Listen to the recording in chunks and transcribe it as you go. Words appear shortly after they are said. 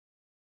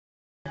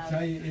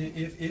tell you,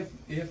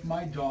 if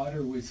my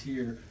daughter was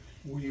here,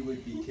 we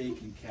would be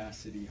taking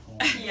Cassidy home.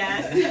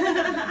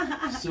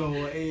 Yes. So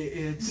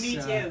it's Me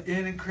too.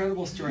 An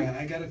incredible story. And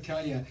I got to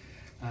tell you,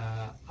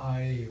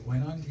 I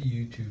went onto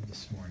YouTube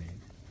this morning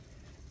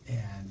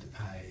and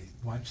I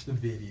watched the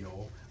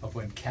video of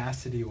when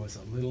Cassidy was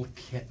a little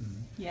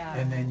kitten. Yeah.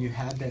 And then you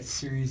had that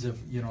series of,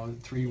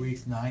 3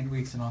 weeks, 9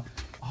 weeks and all.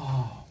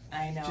 Oh,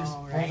 I know, just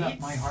pulled right? up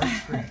my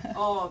heartstrings.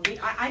 Oh,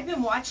 I've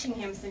been watching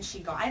him since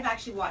I've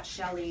actually watched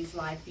Shelly's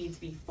live feeds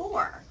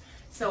before.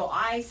 So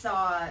I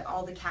saw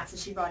all the cats that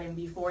she brought in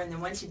before, and then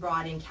when she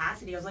brought in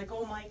Cassidy, I was like,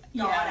 oh my God,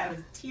 Yeah. I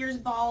was tears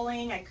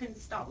bawling. I couldn't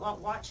stop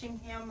watching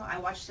him. I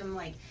watched him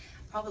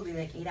probably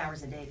 8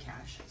 hours a day,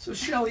 Cash. So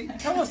Shelly,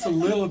 tell us a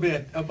little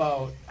bit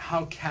about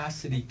how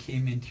Cassidy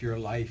came into your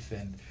life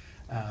and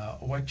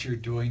what you're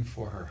doing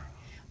for her.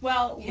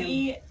 Well,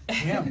 Him.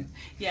 Him.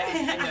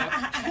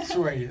 yeah, I know.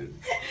 Sorry.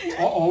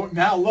 Uh-oh,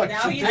 now look.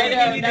 Now she he's did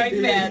gonna it. give you the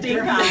he's mad.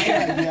 stink eye.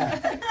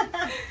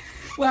 Yeah.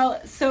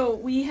 Well, so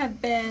we have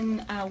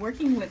been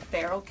working with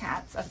feral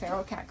cats, a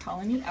feral cat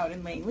colony out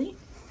in Langley,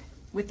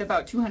 with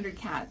about 200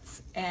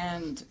 cats,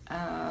 and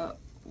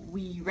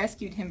we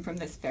rescued him from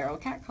this feral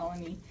cat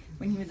colony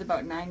when he was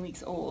about 9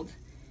 weeks old.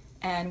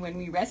 And when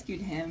we rescued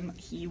him,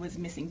 he was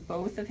missing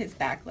both of his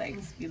back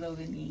legs below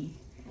the knee.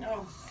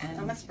 Oh, that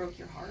And- must have broke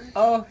your heart.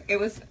 Oh, it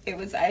was,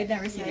 I had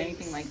never seen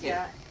anything Yikes. like it.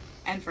 Yeah.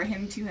 And for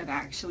him to have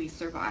actually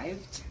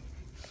survived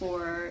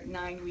for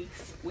 9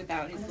 weeks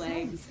without his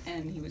legs,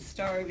 and he was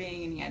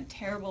starving, and he had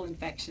terrible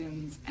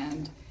infections,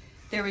 and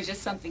there was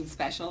just something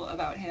special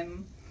about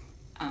him,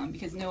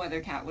 because no other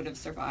cat would have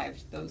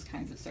survived those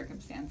kinds of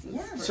circumstances.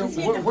 Yeah. So Was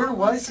he in the where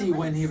was hospital he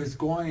when he once? was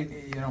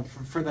going,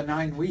 for the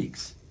 9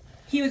 weeks?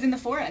 He was in the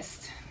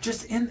forest.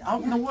 Just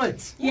out in the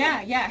woods. Yeah.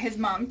 His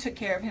mom took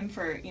care of him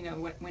for,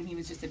 when he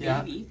was just a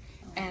Yeah. baby.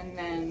 And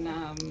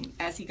then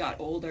as he got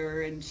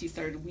older and she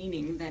started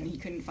weaning, then he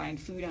couldn't find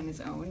food on his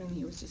own, and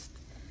he was just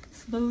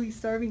slowly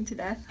starving to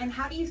death. And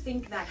how do you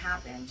think that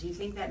happened? Do you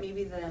think that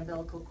maybe the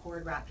umbilical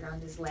cord wrapped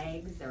around his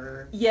legs,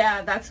 or?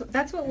 Yeah, that's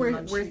what we're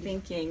Munchie.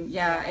 thinking.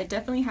 Yeah, it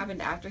definitely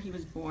happened after he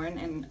was born,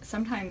 and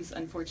sometimes,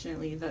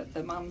 unfortunately,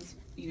 the moms,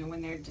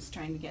 when they're just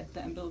trying to get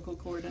the umbilical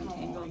cord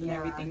untangled and yeah.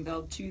 everything,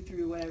 they'll chew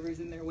through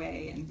whatever's in their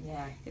way, and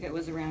Yeah. if it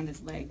was around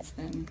his legs,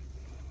 then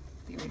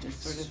they were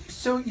just sort of.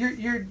 So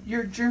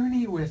your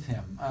journey with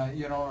him,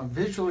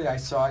 visually I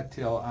saw it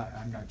till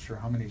I'm not sure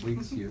how many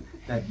weeks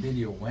that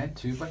video went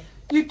to, but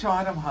you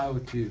taught him how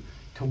to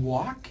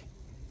walk.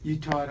 You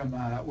taught him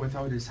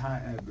without his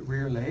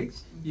rear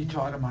legs. You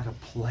taught him how to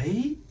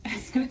play. He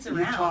scoots You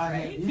around, taught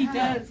right? him- He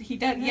Yeah. does.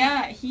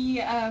 Yeah,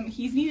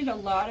 he's needed a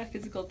lot of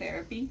physical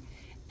therapy,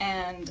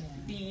 and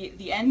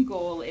the end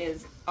goal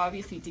is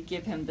obviously to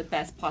give him the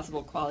best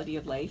possible quality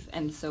of life.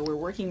 And so we're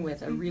working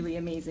with a really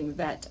amazing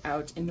vet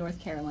out in North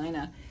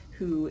Carolina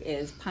who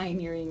is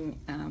pioneering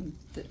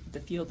the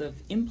field of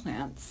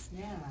implants,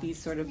 Yeah. these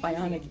sort of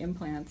Amazing. bionic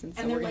implants. And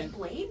so And they're we're like gonna,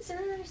 blades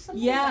or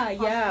something? yeah.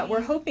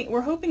 Possibly?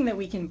 We're hoping that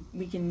we can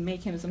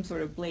make him some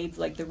sort of blades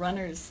like the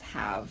runners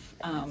have,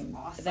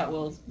 awesome. that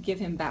will give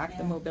him back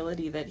the Yeah.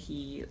 mobility that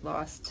he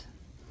lost.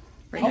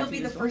 And he'll be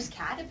the first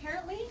cat,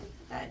 apparently,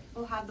 that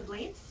will have the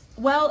blades?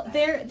 Well,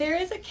 there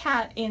is a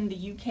cat in the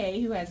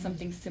UK who has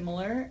something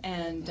similar,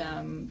 and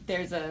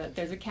there's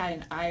a cat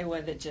in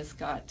Iowa that just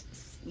got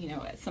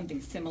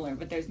something similar,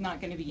 but there's not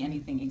going to be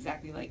anything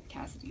exactly like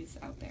Cassidy's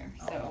out there.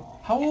 So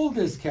How old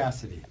is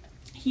Cassidy?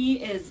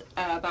 he is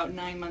about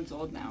 9 months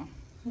old now.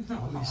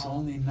 Oh, he's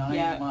only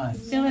 9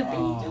 months. Still a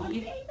Oh.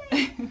 baby.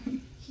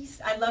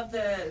 I love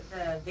the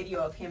video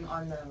of him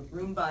on the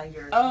Roomba,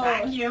 your Oh,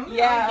 vacuum.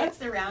 yeah. He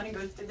gets around and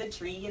goes to the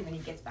tree, and then he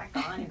gets back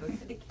on and goes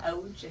to the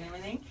couch and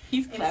everything.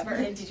 He's It's clever.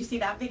 brilliant. Did you see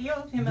that video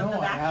of him No, on the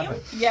I vacuum?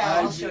 haven't. Yeah,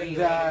 I'll show you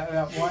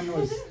That one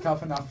was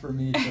tough enough for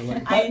me to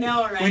look. I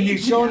know, right? When you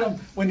showed him,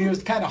 when he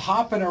was kind of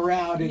hopping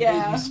around, it made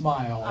Yeah. me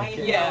smile. I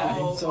Okay?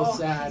 know. He's so Oh,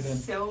 sad. He's And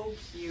so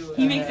cute.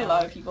 He makes a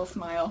lot of people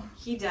smile.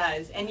 He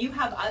does. And you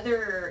have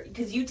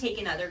because you take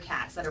in other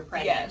cats that are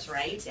pregnant, Yes.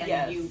 right? And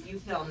Yes. you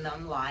film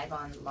them live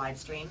on live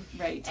stream.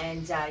 Right.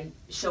 And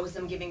shows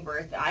them giving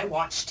birth. I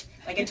watched,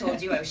 like I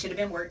told you, I should have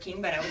been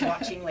working, but I was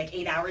watching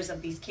 8 hours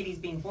of these kitties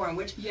being born,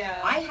 which Yeah.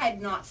 I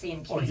had not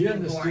seen kitties here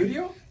being in the born.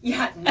 studio?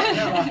 Yeah,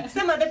 no,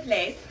 some other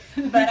place.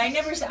 But I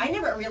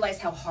never realized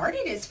how hard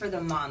it is for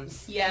the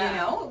moms.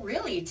 Yeah.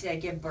 Really to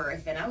give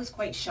birth, and I was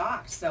quite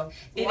shocked. So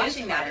It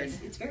watching is that, hard.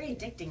 it's very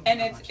addicting. And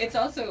to it's watch it's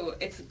that. also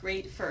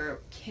great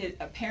for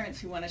parents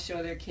who want to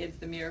show their kids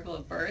the miracle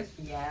of birth,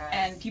 Yes.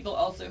 and people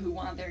also who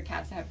want their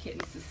cats to have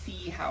kittens to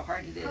see how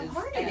hard it is. How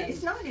hard and it is.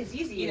 It's not as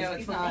easy you know, as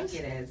it's people not-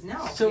 think it is.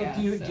 No. So Yeah,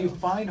 do you so-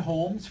 find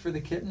homes for the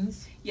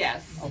kittens?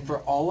 Yes. For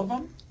all of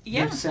them?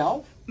 Yeah.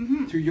 Yourself?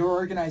 Mhm. Through your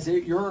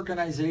organization? Your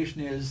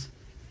organization is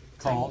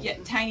called Yeah,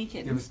 Tiny It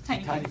Kittens. was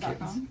Tiny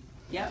TinyKittens.com. Kittens.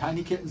 Yep.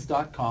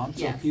 tinykittens.com. So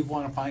Yes. if people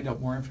want to find out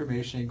more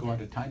information, they go on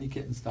to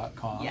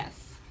tinykittens.com. Yes.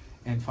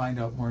 And find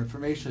out more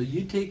information. So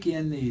you take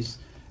in these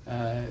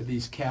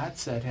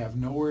cats that have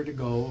nowhere to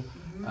go.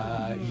 You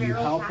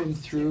Feral help them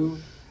cats, through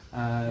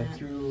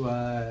through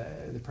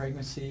the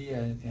pregnancy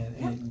and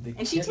the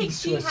And she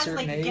kittens to a has certain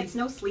like age. gets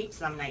no sleep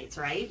some nights,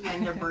 right?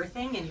 When they're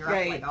birthing and you're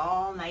Right. up like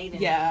all night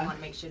and Yeah. you want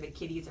to make sure the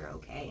kitties are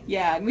okay.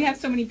 Yeah, and we have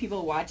so many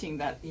people watching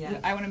that Yeah.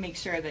 I want to make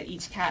sure that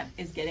each cat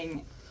is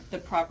getting the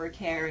proper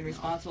care and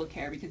responsible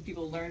care, because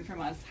people learn from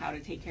us how to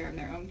take care of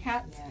their own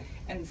cats. Yeah.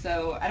 And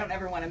so I don't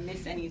ever want to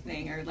miss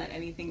anything or let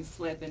anything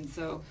slip, and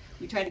so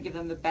we try to give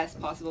them the best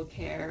possible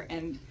care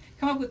and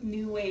come up with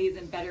new ways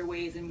and better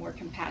ways and more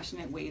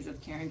compassionate ways of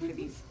caring for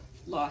these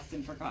lost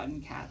and forgotten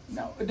cats.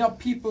 Now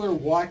people are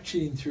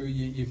watching through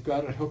you've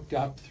got it hooked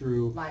up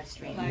through Live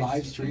stream.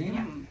 live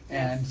stream,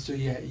 Yeah. and so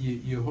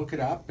you hook it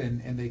up and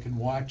they can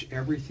watch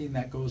everything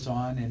that goes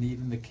on, and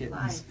even the Live,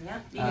 kittens yeah.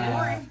 Being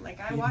born,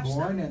 like I being watched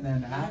born, them. and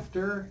then Yeah.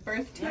 after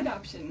Birth to Yeah.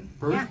 adoption.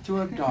 birth Yeah.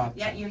 to adoption.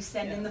 Yeah, you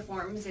send in the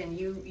forms and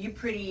you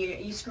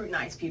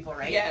scrutinize people,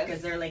 right? Yes.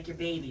 Because they're like your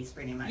babies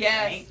pretty much,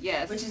 Yes, right?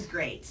 yes. Which is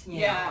great. You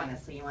Yeah. know,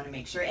 honestly, you want to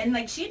make sure. And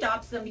like she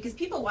adopts them because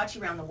people watch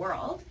around the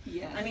world.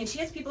 Yes. I mean, she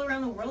has people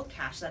around the world,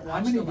 Cash, that How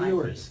watch many the live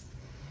viewers? feeds.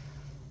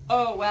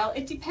 Oh, well,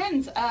 it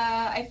depends.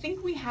 I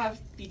think we have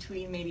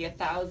between maybe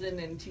 1,000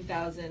 and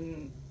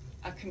 2,000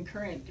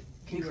 concurrent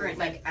Concurrent, viewers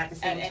like at the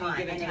same at time.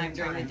 any given at time any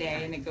during the time, day,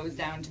 yeah. and it goes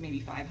down to maybe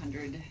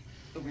 500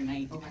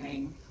 overnight,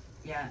 depending.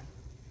 Yeah.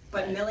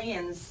 But Right.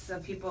 millions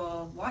of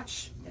people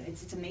watch.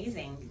 It's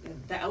amazing.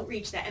 The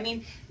outreach that, I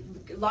mean,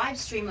 live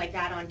stream like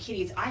that on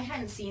kitties, I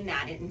hadn't seen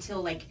that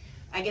until like,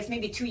 I guess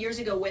maybe 2 years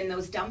ago when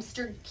those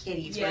dumpster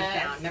kitties were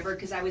Yes. found. Remember,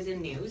 because I was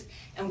in news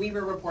and we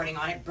were reporting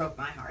on it, broke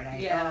my heart.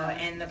 Yeah.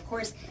 And of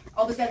course,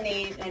 all of a sudden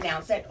they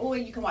announced that, oh,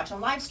 you can watch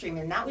on live stream,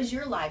 and that was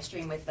your live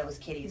stream with those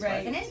kitties,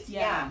 Right. wasn't it?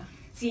 Yeah.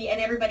 See,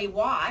 and everybody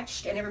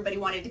watched, and everybody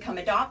wanted to come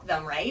adopt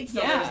them, right? So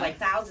there was Yeah. like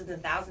thousands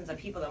and thousands of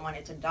people that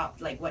wanted to adopt,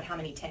 like what? How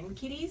many? 10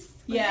 kitties?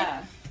 was Yeah.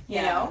 it?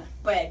 You know,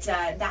 but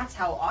that's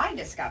how I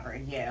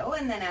discovered you,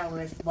 and then I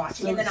was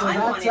watching, and then I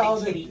that's wanted how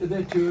a kitty.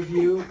 the two of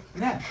you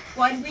met.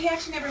 Well, we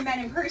actually never met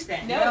in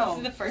person. No, this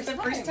is the first It's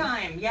the first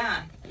time.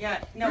 Yeah,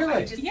 yeah. No, Really?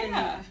 I've just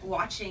Yeah. been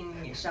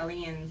watching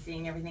Shelly and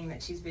seeing everything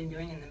that she's been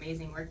doing and the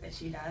amazing work that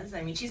she does.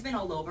 I mean, she's been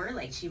all over.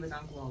 Like she was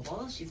on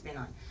Global. She's been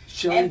on.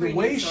 Shelly, every the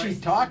way news she source.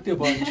 talked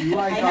about you,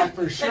 I I thought know.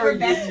 for Like sure we're you'd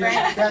best be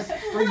friends. best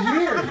for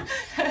years.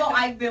 Well,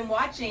 I've been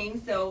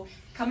watching, so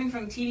coming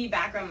from TV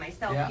background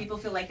myself, Yeah. people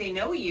feel like they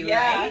know you,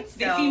 Yeah, right?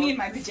 they So, see me in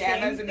my it's the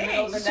pajamas same in the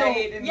middle of the thing. So-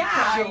 night and yeah.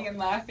 crying and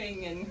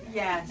laughing and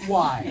Yes.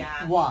 Why?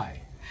 Yeah.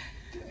 Why?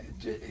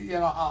 You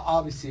know,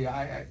 obviously,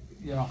 I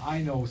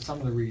know some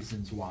of the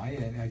reasons why,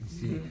 and I can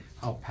see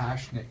how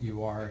passionate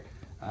you are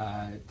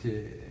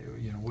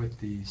with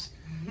these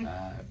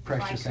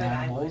precious If I could,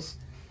 I animals.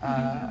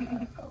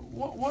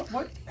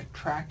 What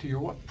attracted you,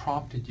 or what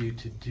prompted you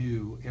to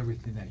do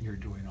everything that you're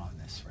doing on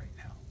this right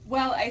now?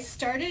 Well, I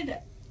started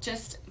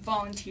just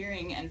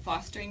volunteering and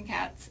fostering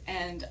cats,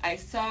 and I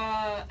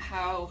saw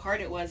how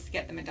hard it was to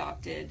get them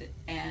adopted,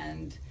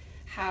 and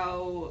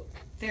how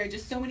there are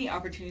just so many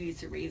opportunities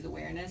to raise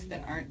awareness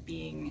that aren't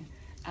being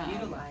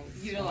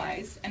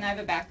utilized. And I have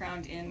a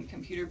background in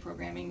computer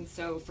programming,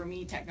 so for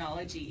me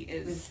technology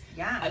is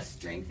Yeah. a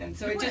strength, and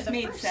so You it were just the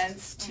made first.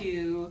 sense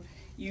to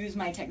use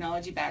my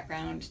technology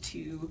background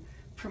to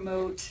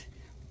promote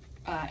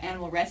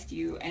animal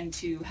rescue and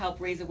to help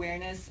raise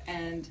awareness.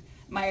 And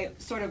my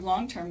sort of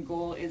long-term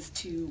goal is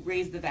to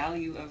raise the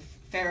value of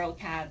feral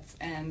cats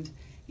and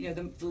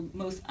the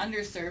most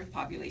underserved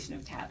population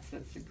of cats.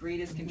 That's the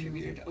greatest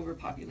contributor to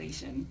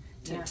overpopulation.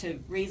 Yeah. To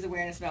raise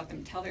awareness about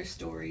them, tell their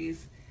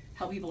stories,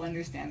 help people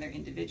understand they're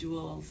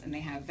individuals and they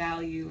have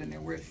value and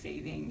they're worth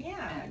saving.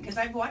 Yeah, And- because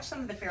I've watched some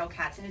of the feral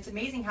cats, and it's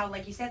amazing how,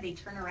 like you said, they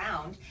turn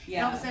around, and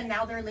all of a Yeah. sudden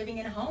now they're living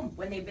in a home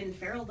when they've been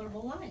feral their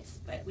whole lives.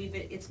 But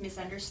it's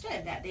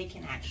misunderstood that they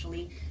can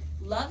actually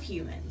love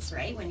humans,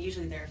 right? When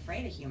usually they're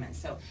afraid of humans.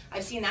 So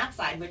I've seen that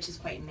side, which is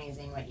quite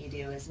amazing what you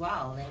do as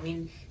well. I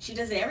mean, she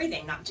does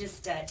everything, not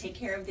just take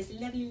care of this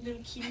lovely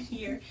little kitty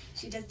here.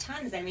 She does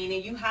tons. I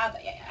mean, you have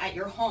at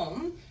your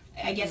home,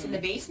 I guess in the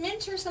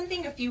basement or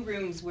something, a few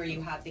rooms where you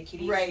have the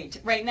kitties. Right.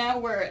 Right now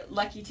we're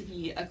lucky to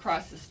be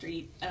across the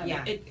street.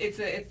 Yeah.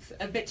 It's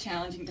a bit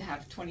challenging to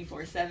have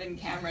 24/7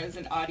 cameras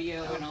and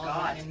audio Oh and all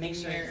God, that. and make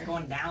in sure your- it's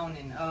going down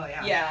and oh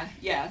yeah.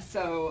 Yeah.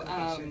 So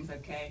Make sure it's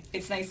okay.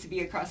 it's nice to be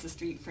across the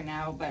street for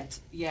now, but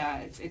yeah,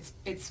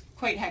 it's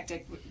quite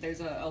hectic. There's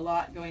a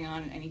lot going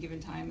on at any given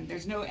time, and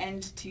there's no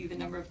end to the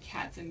number of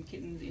cats and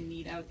kittens in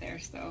need out there.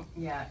 So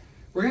Yeah.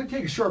 We're going to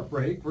take a short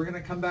break. We're going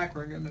to come back.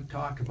 We're going to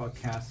talk about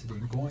Cassidy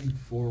and going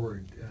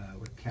forward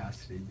with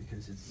Cassidy,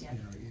 because it's Yeah.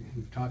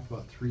 we've talked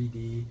about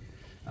 3D.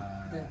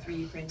 The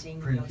 3D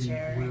printing, Printing,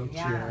 wheelchair.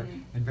 Yeah.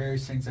 and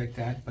various things like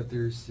that. But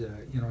there's,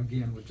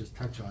 again, we'll just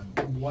touch on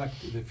what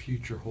the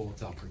future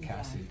holds out for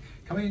Cassidy.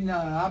 Coming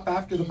up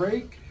after the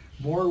break,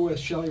 more with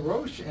Shelly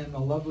Roche and the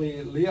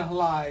lovely Leah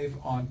Live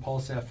on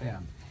Pulse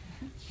FM.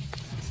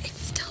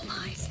 It's still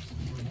live.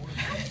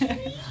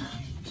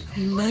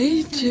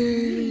 My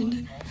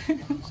turn.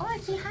 Oh,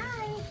 say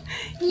hi.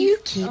 You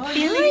keep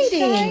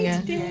hiding.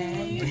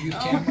 Are you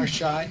camera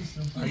shy?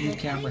 Are you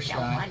camera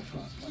shy?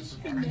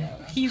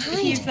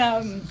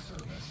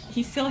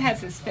 he still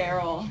has his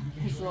feral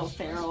his little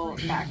feral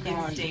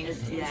background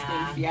Instincts,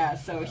 yeah.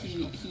 So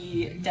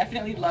he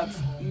definitely loves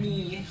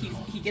me.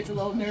 He gets a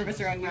little nervous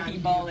around new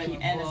people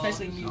and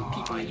especially new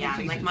people in new Yeah,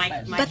 places. like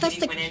my But that's kitty,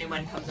 the- when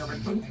anyone comes over,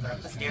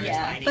 the stairs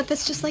Yeah. sliding. But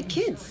that's just like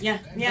kids. Yeah,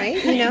 yeah.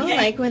 Right? You know, Yeah.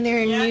 like when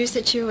they're in Yeah. a new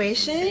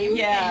situation.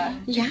 Yeah,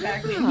 Yeah.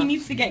 exactly. And he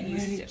needs to get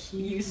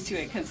used to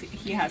it because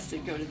he has to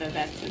go to the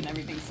vets and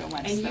everything so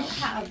much. And so. you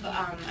have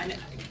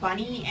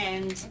Bunny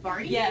and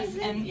Barty? Yes, is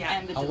it? and yeah.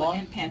 and the How long?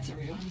 and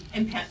Pantsaroo.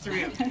 And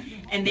Pantsaroo.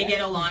 And they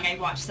get along. I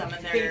watch some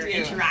of They their do.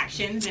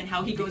 interactions and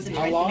how he goes and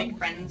How tries to long? make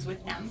friends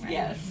with them. Right?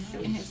 Yes,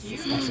 in his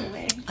special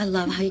way. I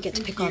love how you get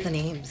to pick all the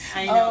names.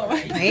 I know. Oh.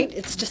 Right? Right?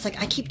 It's just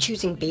like I keep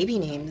choosing baby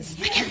names.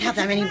 I can't have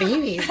that many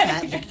babies,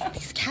 but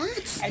these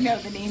cats, I know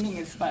the naming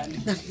is fun.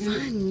 they're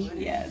fun.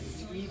 Yes.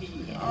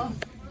 Sweetie. Oh,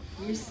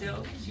 you're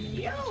so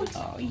cute.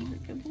 Oh, he's a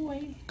good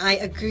boy. I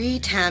agree,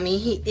 Tammy.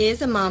 He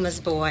is a mama's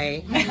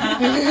boy.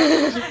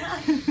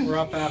 We're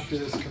up after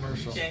this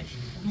commercial. Okay.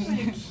 What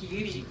a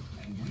cutie.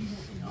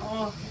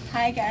 Oh,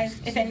 Hi guys.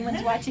 If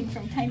anyone's watching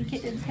from Tiny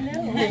Kittens,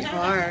 hello. They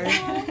are.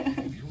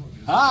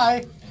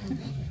 Hi.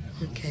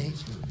 Okay.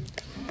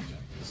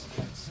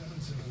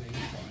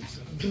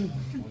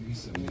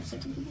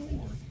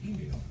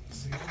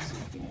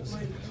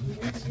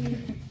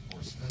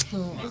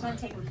 Oh, I just want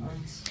to take him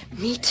home.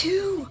 me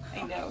too.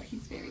 I know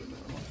he's very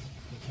adorable.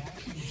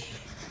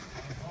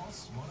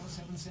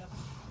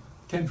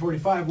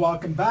 10:45.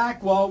 Welcome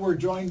back. Well, we're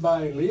joined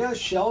by Leah,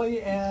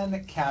 Shelly,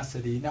 and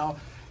Cassidy. Now,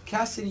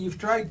 Cassidy, you've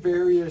tried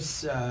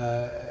various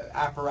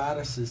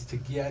apparatuses to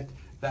get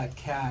that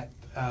cat,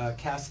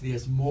 Cassidy,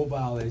 as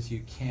mobile as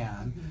you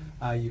can.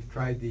 You've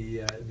tried the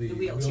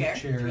wheelchair,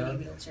 wheelchair, 3D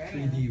wheelchair,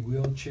 3D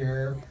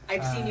wheelchair.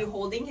 I've seen you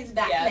holding his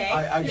back yeah. leg.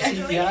 I've seen,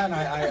 actually. yeah, and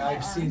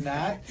I've seen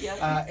that,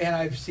 Yeah. and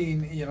I've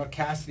seen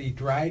Cassidy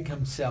drag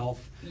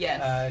himself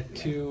Yes.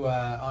 to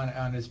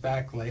on his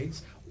back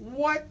legs.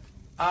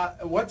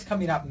 What's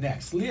coming up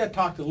next? Leah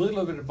talked a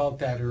little bit about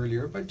that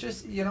earlier, but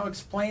just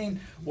explain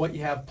what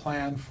you have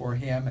planned for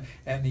him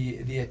and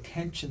the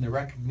attention, the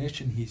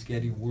recognition he's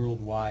getting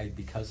worldwide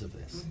because of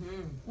this.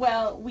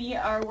 Well, we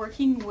are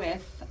working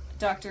with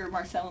Dr.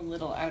 Marcellin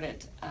Little out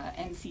at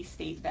NC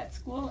State Vet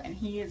School, and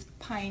he is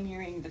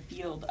pioneering the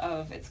field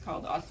of, it's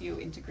called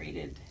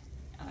osseo-integrated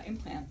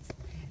implants,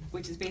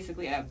 which is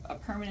basically a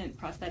permanent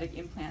prosthetic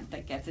implant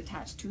that gets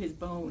attached to his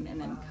bone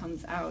and then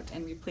comes out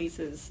and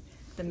replaces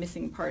the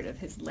missing part of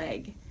his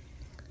leg.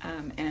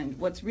 And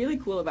what's really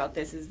cool about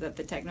this is that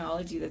the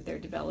technology that they're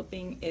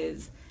developing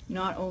is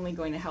not only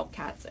going to help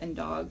cats and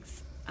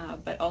dogs,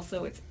 but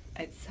also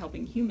it's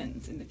helping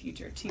humans in the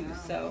future too. Wow.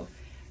 So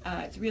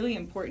it's really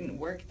important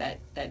work that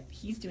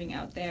he's doing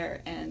out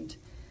there, and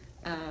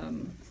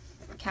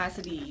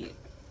Cassidy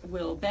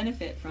will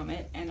benefit from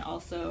it and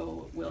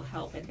also will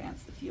help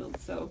advance the field.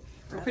 So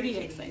we're Other pretty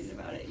kitties. excited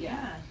about it.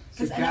 Yeah.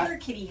 So Because Cat- another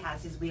kitty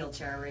has his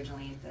wheelchair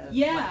originally, the one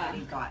Yeah. that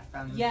he got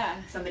from Yeah.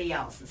 somebody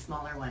else, the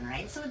smaller one,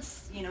 right? So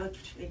it's,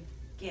 it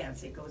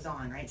gives, it goes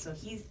on, right? So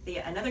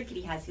another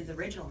kitty has his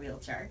original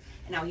wheelchair,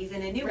 and now he's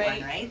in a new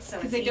one, right? So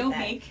Because it's they neat don't that-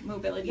 make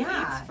mobility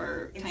Yeah, aids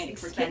for it's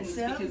kittens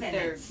expensive because and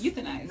they're it's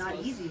euthanized. not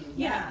Well, easy,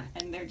 Yeah, yeah.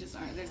 and there just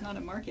aren't. There's not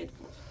a market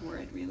for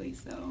it really.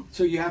 So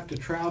So you have to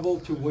travel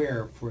to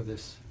where for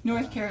this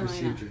North Carolina.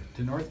 procedure?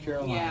 To North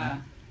Carolina.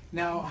 Yeah.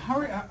 Now, how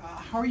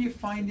are you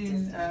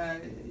finding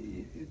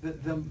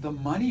the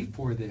money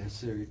for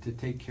this, or to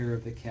take care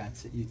of the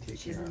cats that you take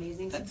She's care of?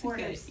 amazing that's a good.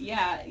 supporters.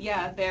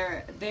 Yeah.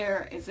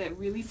 There is a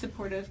really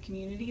supportive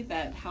community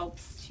that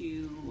helps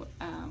to.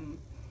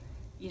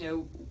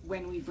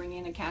 When we bring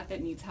in a cat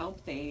that needs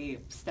help, they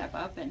step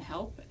up and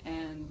help.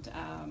 And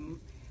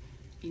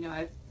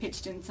I've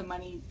pitched in some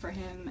money for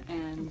him,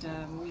 and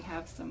we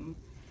have some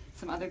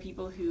other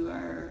people who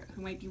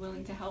might be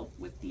willing to help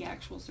with the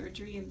actual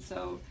surgery. And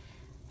so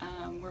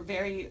we're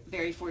very,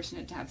 very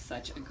fortunate to have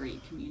such a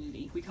great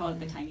community. We call it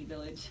the Tiny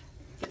Village.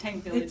 The Tiny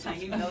Village.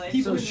 Tiny of Village.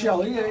 people So who-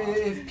 Shelley,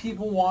 if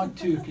people want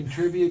to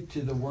contribute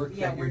to the work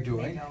Yeah, that you're where can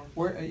they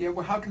doing,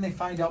 go? how can they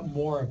find out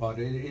more about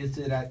it? Is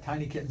it at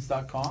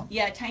tinykittens.com?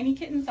 Yeah,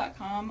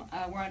 tinykittens.com.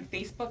 We're on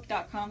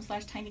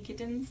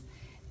facebook.com/tinykittens.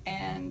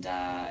 And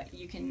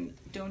you can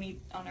donate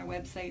on our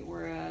website.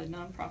 We're a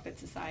nonprofit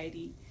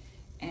society.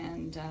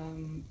 And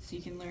so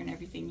you can learn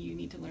everything you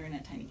need to learn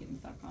at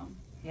tinykittens.com.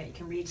 Yeah, you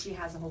can read. She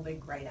has a whole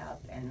big write-up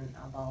and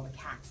of all the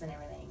cats and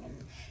everything.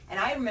 And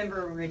I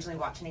remember originally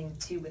watching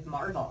too with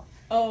Marvel.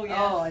 Oh, yes.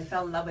 Oh, I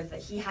fell in love with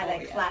it. He had Oh,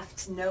 a yeah.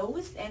 cleft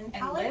nose and And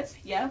palate. lip,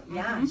 yeah.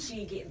 Yeah, mhm.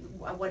 she gave,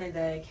 one of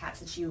the cats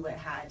that she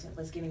had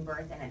was giving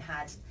birth, and it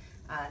had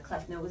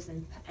cleft nose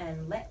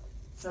and lip.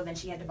 So then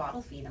she had to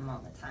bottle feed him all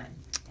the time.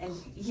 And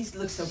he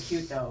looked so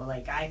cute though.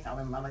 Like I fell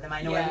in love with him.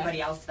 I know Yeah.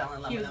 everybody else fell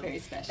in love He with was him. very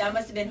special. That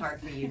must have been hard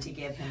for you to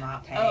give him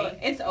up. Hey? Oh,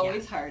 it's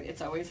always Yeah. hard.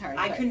 It's always hard.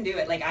 I but- couldn't do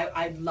it. Like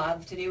I'd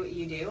love to do what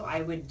you do.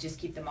 I would just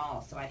keep them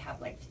all, so I'd have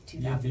like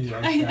You'd 2,000 be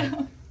cats. like I that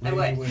know. I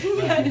lady would. with,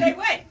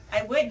 Yes,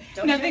 I would.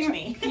 Don't Nothing, judge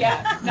me.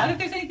 Yeah, not if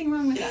there's anything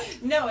wrong with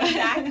that. No,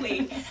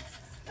 exactly.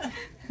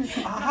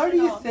 How do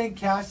you think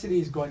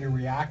Cassidy's going to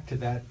react to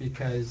that?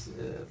 Because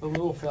the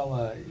little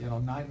fella,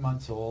 9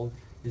 months old,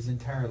 his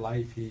entire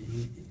life,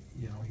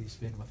 you know, he's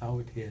been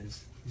without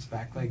his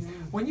back legs.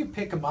 When you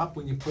pick him up,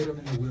 when you put him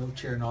in the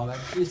wheelchair and all that,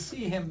 do you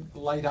see him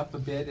light up a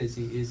bit? Is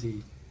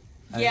he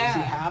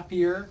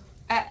happier?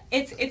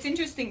 It's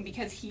interesting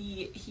because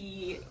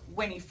he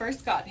when he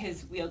first got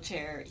his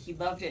wheelchair, he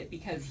loved it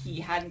because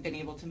he hadn't been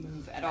able to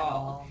move at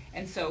all,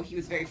 and so he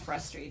was very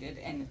frustrated,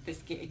 and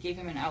it gave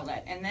him an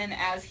outlet. And then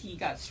as he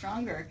got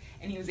stronger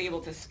and he was able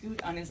to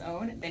scoot on his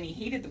own, then he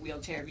hated the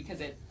wheelchair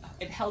because it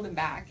held him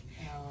back.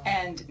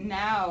 And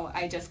now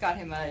I just got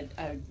him a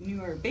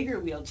newer, bigger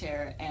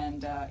wheelchair,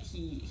 and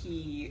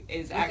he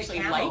is With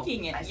actually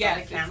liking it. I saw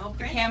Yes, the camo it's the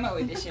print. camo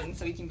edition,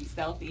 so he can be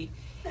stealthy.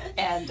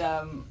 And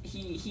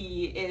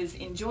he is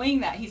enjoying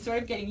that. He's sort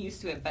of getting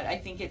used to it, but I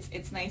think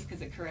it's nice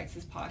because it corrects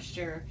his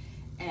posture,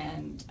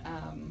 and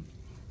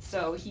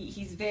so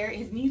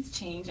his needs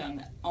change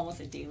on almost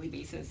a daily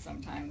basis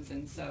sometimes,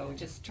 and so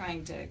just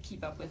trying to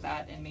keep up with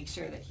that and make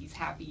sure that he's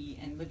happy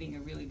and living a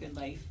really good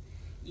life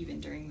even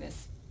during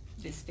this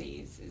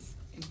phase is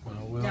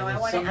important. Well, Now, I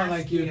wanna someone ask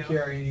like you, you-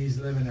 Carrie, he's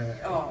living a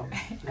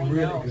I really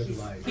know. good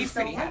life. He's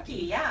so pretty lucky,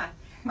 happy. yeah.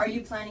 Are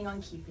you planning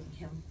on keeping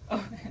him?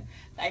 Oh,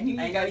 I knew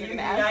you guys were going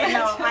to ask I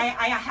that. know.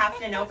 I have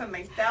to know for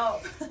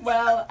myself.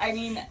 Well, I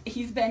mean,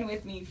 he's been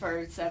with me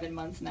for 7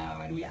 months now,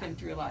 and we've Yeah. been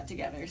through a lot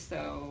together,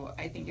 so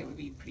I think it would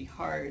be pretty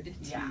hard to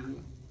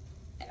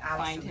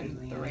find him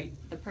Absolutely.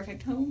 the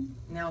perfect home.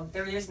 No,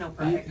 there is no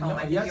perfect home.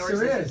 I think yes, yours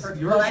there is. is. The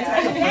perfect, Yours well, that's what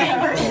I'm is.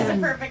 saying. Yours is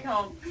a perfect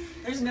home.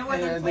 There's no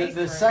other place.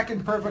 The for second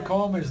him. perfect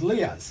home is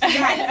Leah's.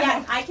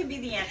 Yes, I can be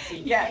the auntie.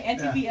 Yeah,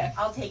 Auntie Yeah. Bea.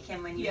 I'll take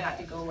him when you Yeah. have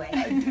to go away.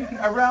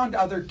 Around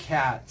other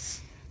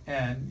cats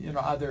and, you know,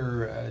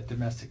 other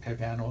domestic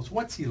type animals,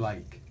 what's he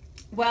like?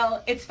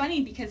 Well, it's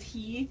funny because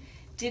he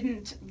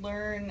didn't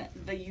learn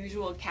the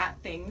usual cat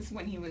things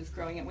when he was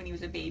growing up, when he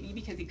was a baby,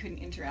 because he couldn't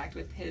interact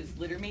with his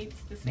litter mates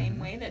the same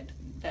way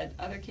that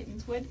other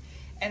kittens would.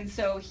 And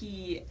so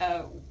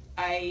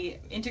I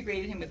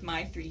integrated him with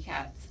my 3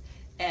 cats,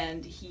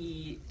 and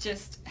he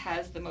just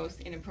has the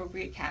most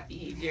inappropriate cat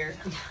behavior.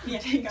 He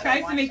You gotta tries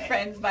to watch make it.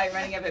 friends by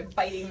running up and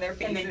biting their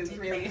And then faces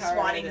really like, hard.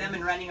 swatting them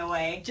and running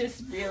away.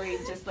 just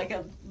like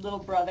a little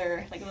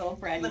brother, like a little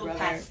bratty Little brother.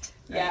 pest.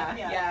 right?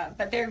 Yeah.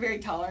 But they're very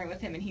tolerant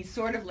with him, and he's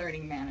sort of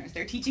learning manners.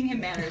 They're teaching him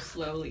manners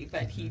slowly,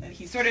 but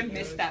he sort of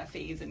missed that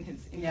phase in his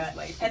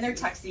life. And they're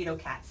tuxedo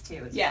cats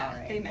too. As Yeah, well,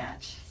 right? they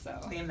match. So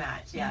They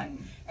match, yeah. Mm.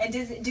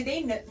 And do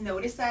they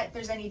notice that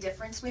there's any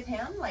difference with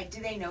him? Like,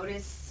 do they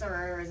notice,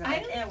 or is it I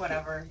like, don't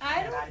whatever? I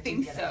kind of don't attitude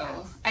think the other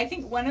so. cats? I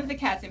think one of the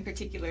cats in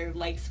particular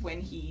likes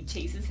when he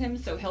chases him,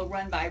 so he'll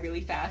run by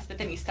really fast, but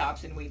then he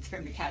stops and waits for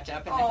him to catch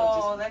up, and then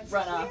Oh, he'll that's just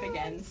run off cute.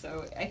 again.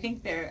 So I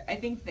think they're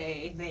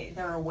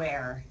They're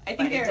aware. I think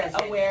but it they're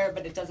doesn't- aware,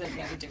 but it doesn't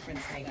make a difference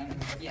to them.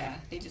 Yeah,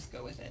 they just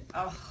go with it.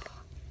 Oh.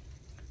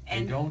 They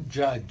And don't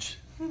judge.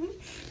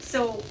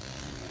 so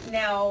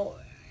now,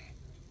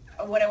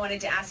 what I wanted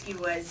to ask you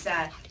was,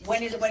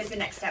 what is the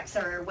next steps,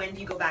 or when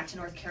do you go back to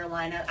North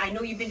Carolina? I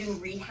know you've been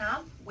doing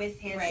rehab with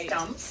his Right.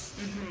 stumps.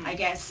 Mhm. I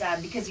guess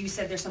because you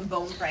said there's some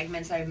bone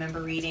fragments I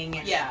remember reading,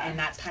 and, Yeah. and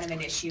that's kind of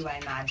an issue, I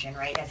imagine,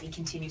 right? As he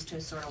continues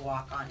to sort of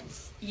walk on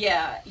his.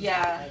 Yeah.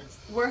 legs.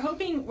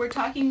 We're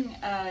talking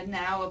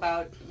now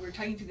about, we're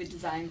talking through the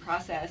design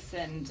process,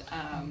 and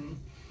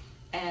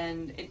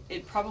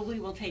it probably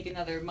will take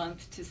another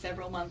month to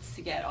several months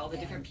to get all the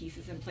different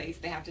pieces in place.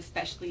 They have to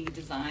specially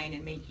design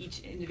and make each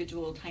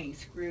individual tiny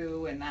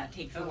screw, and that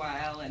takes a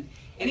while. And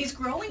he's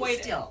growing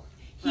still.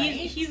 right?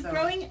 He's So-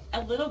 growing a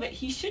little bit.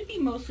 He should be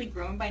mostly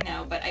grown by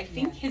now, but I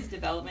think his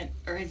development,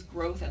 or his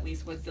growth at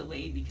least, was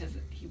delayed because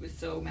he was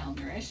so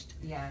malnourished.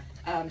 Yeah.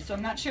 So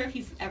I'm not sure if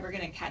he's ever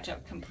going to catch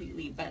up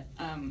completely, but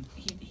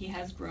he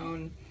has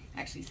grown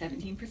actually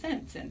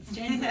 17% since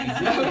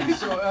January.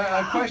 So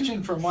a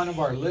question from one of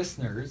our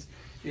listeners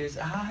is,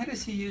 how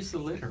does he use the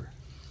litter?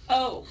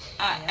 Oh,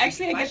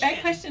 actually I get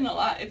that question. question a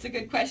lot. It's a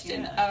good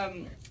question.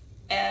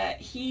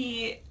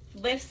 He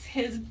lifts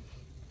his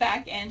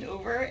back end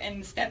over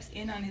and steps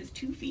in on his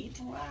 2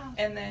 feet, Wow.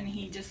 and then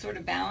he just sort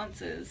of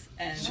balances.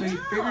 And So he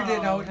figured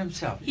it out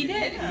himself. He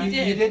did. Yeah. He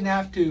did. You didn't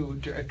have to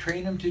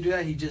train him to do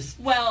that. He just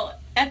Well,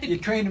 at you the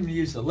trained him to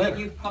use the litter.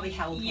 You probably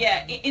held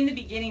him. in the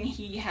beginning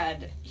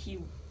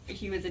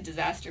he was a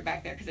disaster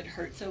back there because it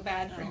hurt so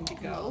bad for him to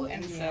go,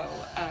 and so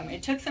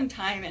it took some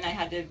time, and I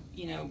had to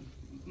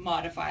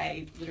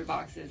modify litter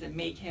boxes and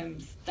make him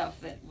stuff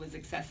that was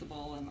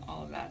accessible and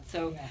all of that.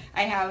 So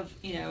I have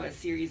a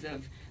series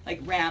of like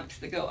ramps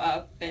that go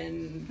up,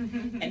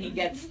 and he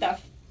gets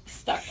stuff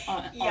stuck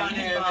on on his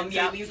him, bum, and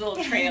so these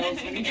little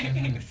trails when he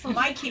goes. Well,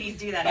 my kitties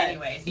do that But,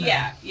 anyway. So.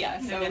 Yeah.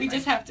 So No we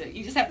different.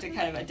 you just have to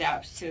kind of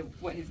adapt to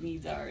what his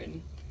needs are,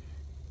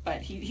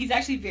 but he's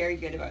actually very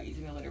good about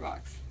using the litter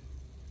box.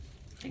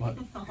 Well,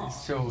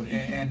 so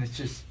and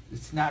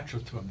it's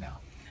natural to him now.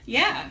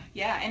 Yeah,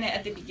 and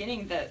at the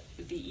beginning,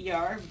 the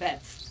ER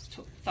vets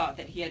thought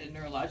that he had a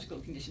neurological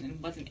condition and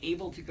wasn't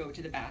able to go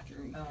to the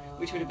bathroom,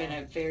 which would have been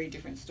a very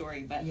different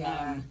story. But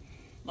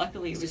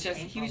luckily, it was It's just,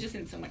 painful. he was just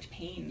in so much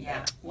pain Yeah.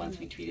 that once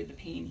we treated the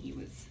pain, he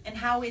was... And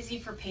how is he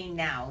for pain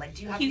now? Like,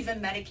 do you have to He's- give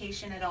him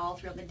medication at all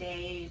throughout the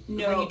day?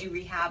 No. When you do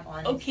rehab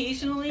on?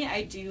 Occasionally,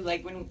 I do,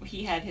 like when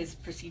he had his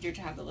procedure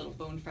to have the little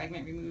bone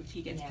fragment removed,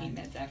 he gets Yeah. pain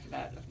meds after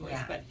that, of course.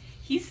 Yeah. But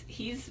he's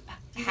He's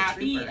a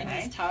happy trooper, and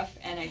eh? he's tough,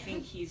 and I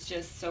think he's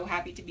just so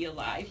happy to be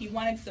alive. He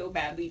wanted so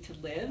badly to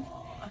live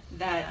Aw,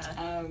 that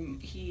yeah.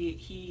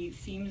 he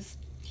seems,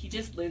 he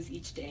just lives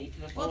each day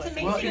to the Well, it's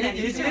fullest. amazing Well, that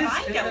he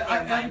survived out there by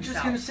I'm just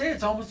himself. going to say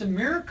it's almost a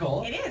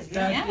miracle. It is,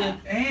 that yeah.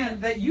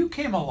 and that you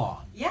came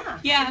along. Yeah,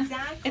 Yeah,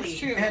 exactly. it's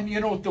true. And you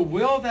know the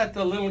will that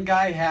the little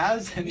guy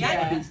has, and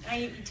Yeah,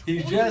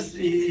 he's just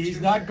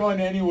he's not going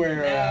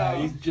anywhere.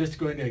 No. He's just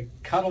going to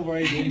cuddle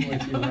right in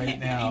with you right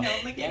now. You know,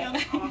 look at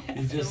him. Oh,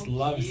 He just so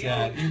loves cute.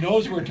 that. He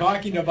knows we're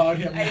talking about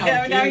him I now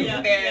know, now too. he's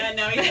Yeah, there. yeah,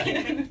 no,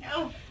 he's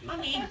oh,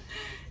 mommy.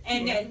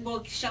 And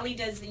well, Shelly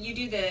does. You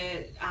do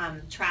the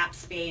trap,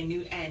 spay, and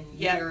neuter, and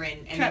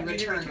Trap, then neuter,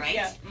 return, return, right?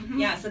 yeah. Mhm.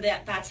 Yeah. So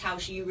that's how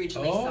she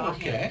originally Oh, saw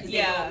okay. him because they go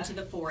Yeah. out into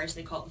the forest.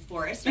 They call it the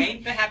forest,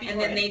 right? The happy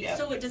And then forest, they yeah.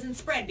 so it doesn't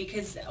spread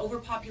because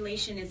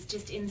overpopulation is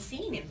just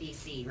insane in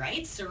BC,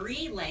 right?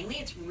 Surrey, Langley,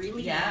 it's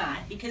really Yeah.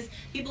 bad because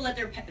people let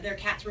their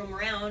cats roam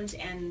around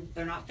and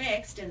they're not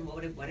fixed. And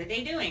what are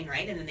they doing,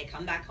 right? And then they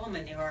come back home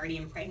and they've already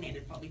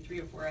impregnated probably 3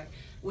 or 4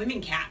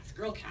 women cats,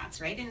 girl cats,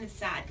 right? And it's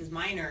sad because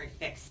mine aren't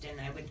fixed, and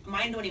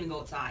mine don't even go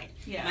outside.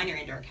 Yeah. Mine are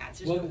indoor cats.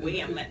 There's Well, no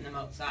way I'm letting them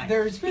outside.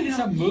 There's been You know,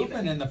 some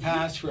movement in the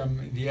past from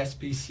the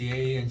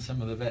SPCA and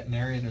some of the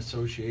veterinarian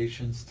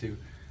associations to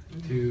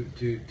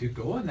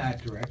go in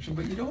that direction,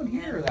 but you don't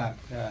hear that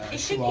It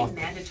should too be often.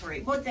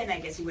 mandatory. Well, then I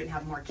guess you wouldn't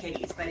have more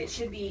kitties, but it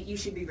should be. You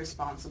should be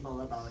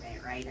responsible about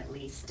it, right? At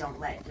least don't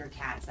let your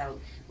cats out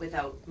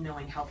without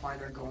knowing how far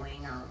they're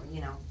going, or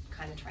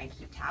kind of try and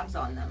keep tabs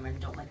on them, and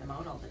don't let them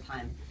out all the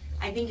time.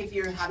 I think if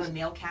you have a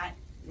male cat,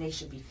 they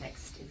should be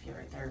fixed if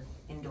they're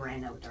indoor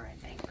and outdoor. I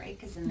think, right?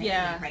 Because then they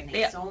Yeah, can impregnate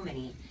they- so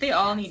many. They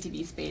all cats. need to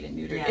be spayed and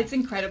neutered. Yeah. It's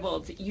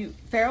incredible.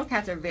 Feral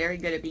cats are very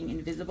good at being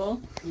invisible,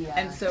 Yeah.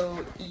 and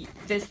so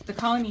the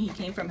colony he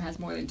came from has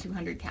more than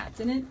 200 cats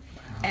in it,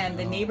 and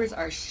the Wow. neighbors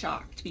are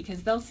shocked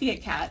because they'll see a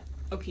cat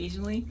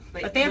occasionally,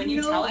 But but they have when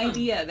you no tell them-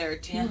 idea there are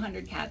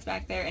 200 cats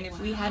back there, and if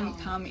we hadn't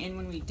Wow. come in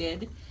when we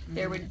did,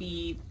 there would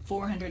be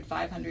 400,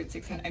 500,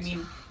 600. I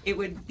mean, it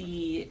would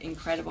be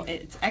incredible.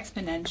 It's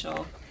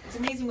exponential. It's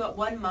amazing what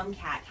one mom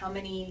cat, how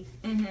many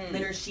Mhm.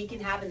 litters she can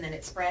have, and then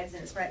it spreads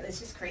and it spreads. It's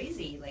just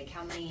crazy, like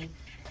how many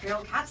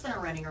feral cats that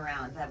are running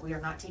around that we are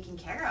not taking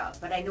care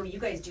of. But I know you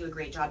guys do a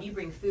great job. You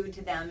bring food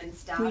to them and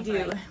stuff. We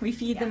do. Right? We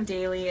feed them Yeah.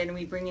 daily, and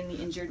we bring in the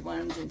injured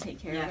ones and take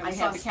care of Yeah, them. I We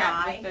saw have the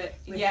cat Sky with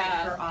with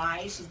her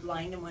eye. She's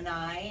blind in one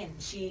eye, and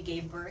she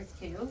gave birth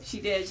too.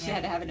 She did. She Yeah.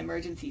 had to have an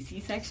emergency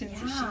C-section,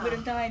 so she Yeah. would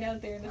have died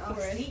out there in the Oh,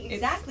 forest. see, It's-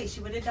 exactly.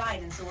 She would have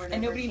died, and so we're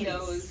And nobody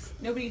knows.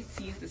 Nobody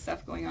sees the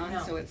stuff going on,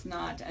 No. so it's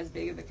not as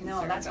big of a concern.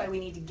 No, that's why but- we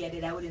need to get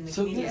it out in the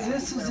So community. so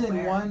this people is are in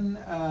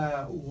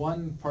aware.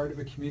 one part of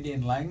a community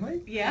in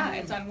Langley? Yeah,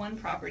 it's on one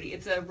property.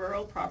 It's a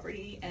rural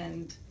property,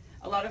 and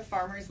a lot of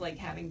farmers like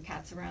having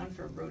cats around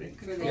for rodent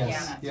control Yes, and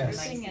that sort yes.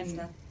 of thing. Mice and And,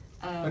 stuff.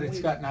 But it's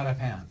gotten out of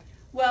hand.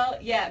 Well,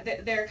 yeah,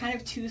 there are kind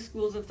of two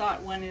schools of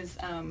thought. One is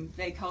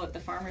they call it the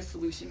farmer's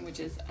solution, which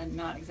is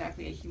not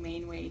exactly a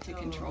humane way to Oh.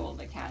 control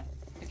the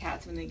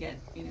cats when they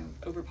get Probably not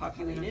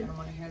overpopulated. gonna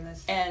want to hear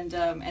this. And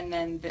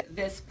then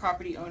this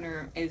property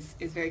owner is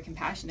very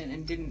compassionate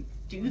and didn't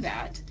do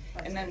that.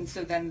 That's And then good.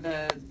 so then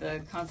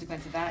the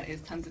consequence of that is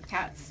tons of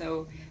cats.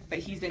 So, but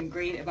he's been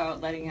great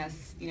about letting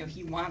us.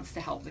 He wants to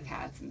help the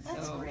cats, and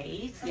That's so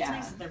great. That's yeah.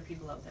 nice that there are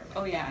people out there.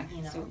 Oh like yeah, that,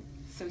 you know.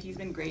 so he's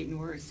been great, and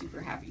we're super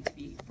happy to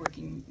be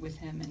working with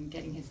him and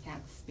getting his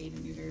cats spayed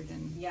and neutered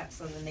and Yeah,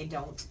 so then they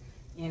don't,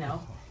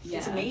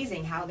 It's Yeah.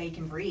 amazing how they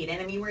can breed.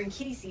 And I mean, we're in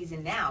kitty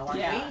season now, aren't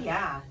Yeah. we?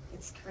 Yeah.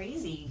 It's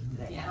crazy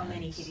that how Yeah.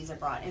 many kitties are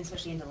brought, and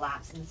especially into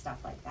laps and stuff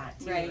like that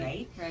too, Right,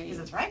 right? right. Because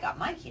that's where I got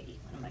my kitty,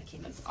 one of my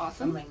kitties. That's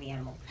awesome. From the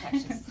Animal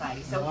Protection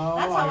Society. So Oh,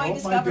 that's how I hope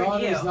discovered my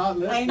you. daughter's not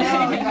listening. I know.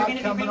 I'm You're not gonna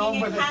be coming bringing home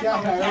in with a cats.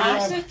 cat.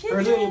 Cash Her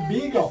of little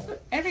kittens. beagle.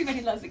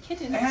 everybody loves a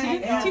kitten.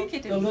 And- Two And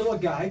kittens. the little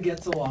guy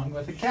gets along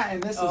with the cat,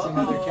 and this is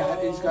another cat.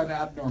 He's got an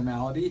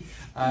abnormality.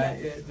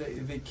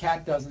 The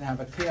cat doesn't have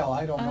a tail.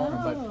 I don't know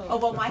him, but Oh,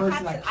 well, the my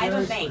person cat's, that I have a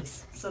cares for-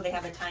 Manx, so they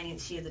have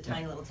she has a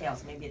tiny little tail,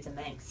 so maybe it's a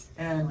Manx.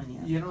 And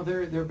one, yeah.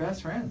 they're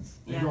best friends.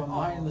 They Yeah. go and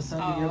lie in the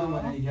sun together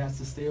Aw. when he has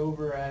to stay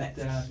over at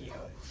That's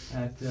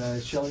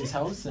cute. Shelly's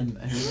house and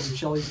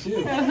Shelly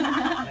too.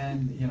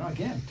 And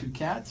again, 2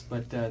 cats,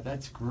 but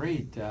that's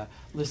great.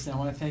 Listen, I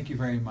want to thank you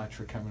very much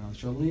for coming on the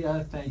show,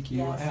 Leah. Thank you.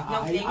 Yes. And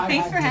No, thank you. I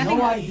Thanks had for having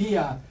no us.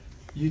 idea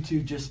you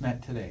two just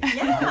met today.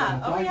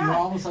 Yeah. Oh, You're yeah.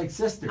 almost like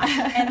sisters.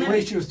 And The then-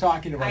 way she was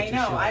talking about I you,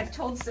 know. Shelly. I've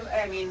told some.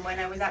 I mean, when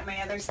I was at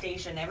my other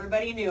station,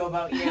 everybody knew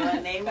about you,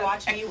 and they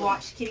watched me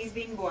watch kitties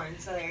being born.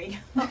 So there you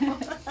go.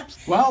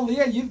 Well,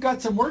 Leah, you've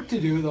got some work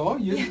to do, though.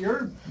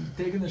 You're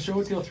taking the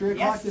show till 3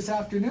 o'clock Yes, this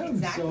afternoon.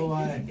 exactly.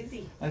 So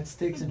Busy. let's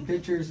take some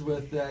pictures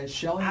with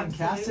Shelly and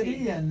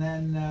Cassidy, Absolutely. and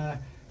then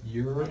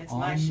you're And it's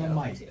my on the show,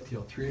 mic too.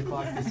 till 3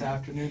 o'clock this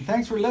afternoon.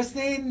 Thanks for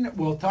listening.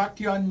 We'll talk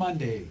to you on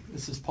Monday.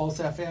 This is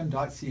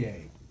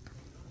pulsefm.ca.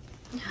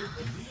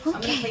 I'm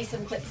gonna play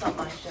some clips on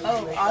my show.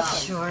 Oh, too as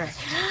awesome. well. Sure.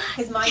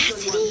 Because mine's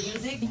really more Cassidy.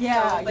 music.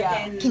 Yeah, so, but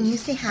yeah. Then Can you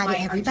say hi to my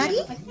everybody? RGM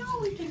was like, no,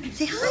 we can.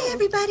 Say hi,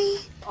 everybody.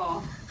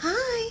 Oh,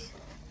 Hi.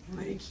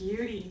 what a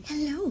cutie.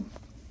 Hello.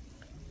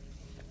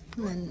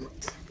 And then,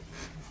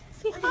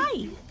 Say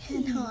hi.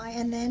 and hi.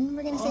 And then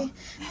we're going to say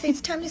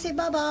it's time to say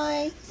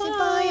bye-bye. Say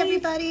bye,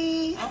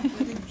 everybody.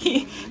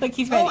 Look,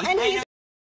 he's ready. Oh, and he's